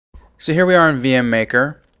So here we are in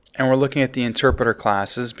VMMaker, and we're looking at the interpreter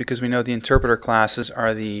classes because we know the interpreter classes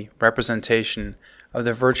are the representation of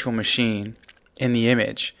the virtual machine in the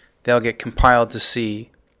image. They'll get compiled to C.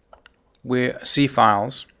 C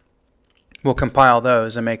files. We'll compile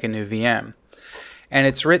those and make a new VM. And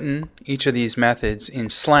it's written, each of these methods, in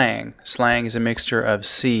Slang. Slang is a mixture of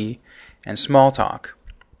C and Smalltalk.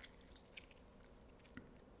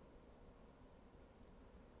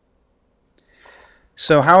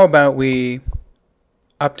 So how about we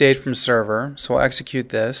update from server? So we'll execute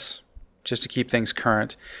this just to keep things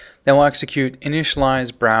current. Then we'll execute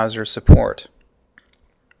initialize browser support.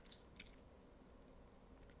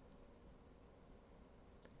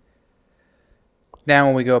 Now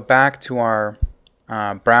when we go back to our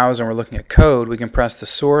browser and we're looking at code, we can press the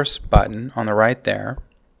source button on the right there.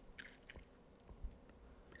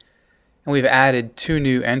 And we've added two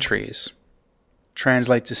new entries.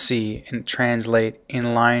 Translate to C and translate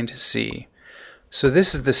inline to C. So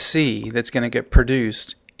this is the C that's going to get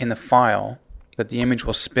produced in the file that the image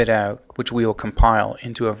will spit out, which we will compile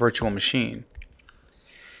into a virtual machine.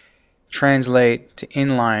 Translate to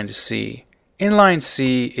inline to C. Inline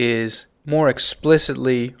C is more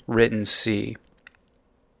explicitly written C.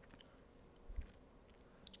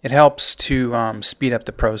 It helps to speed up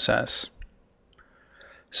the process.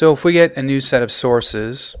 So if we get a new set of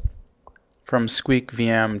sources from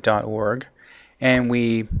squeakvm.org and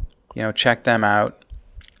we check them out,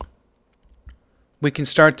 we can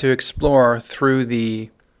start to explore through the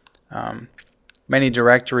many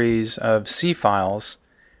directories of C files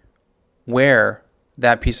where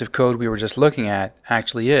that piece of code we were just looking at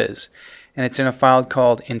actually is. And it's in a file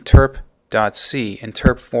called interp.c,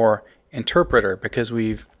 interp for interpreter, because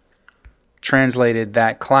we've translated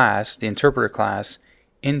that class, the interpreter class,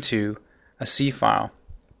 into a C file.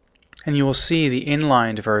 And you will see the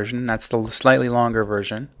inlined version, that's the slightly longer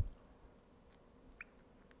version,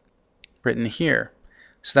 written here.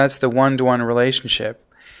 So that's the one-to-one relationship.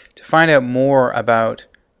 To find out more about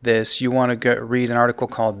this, you want to read an article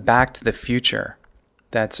called Back to the Future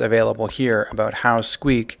that's available here about how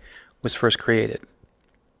Squeak was first created.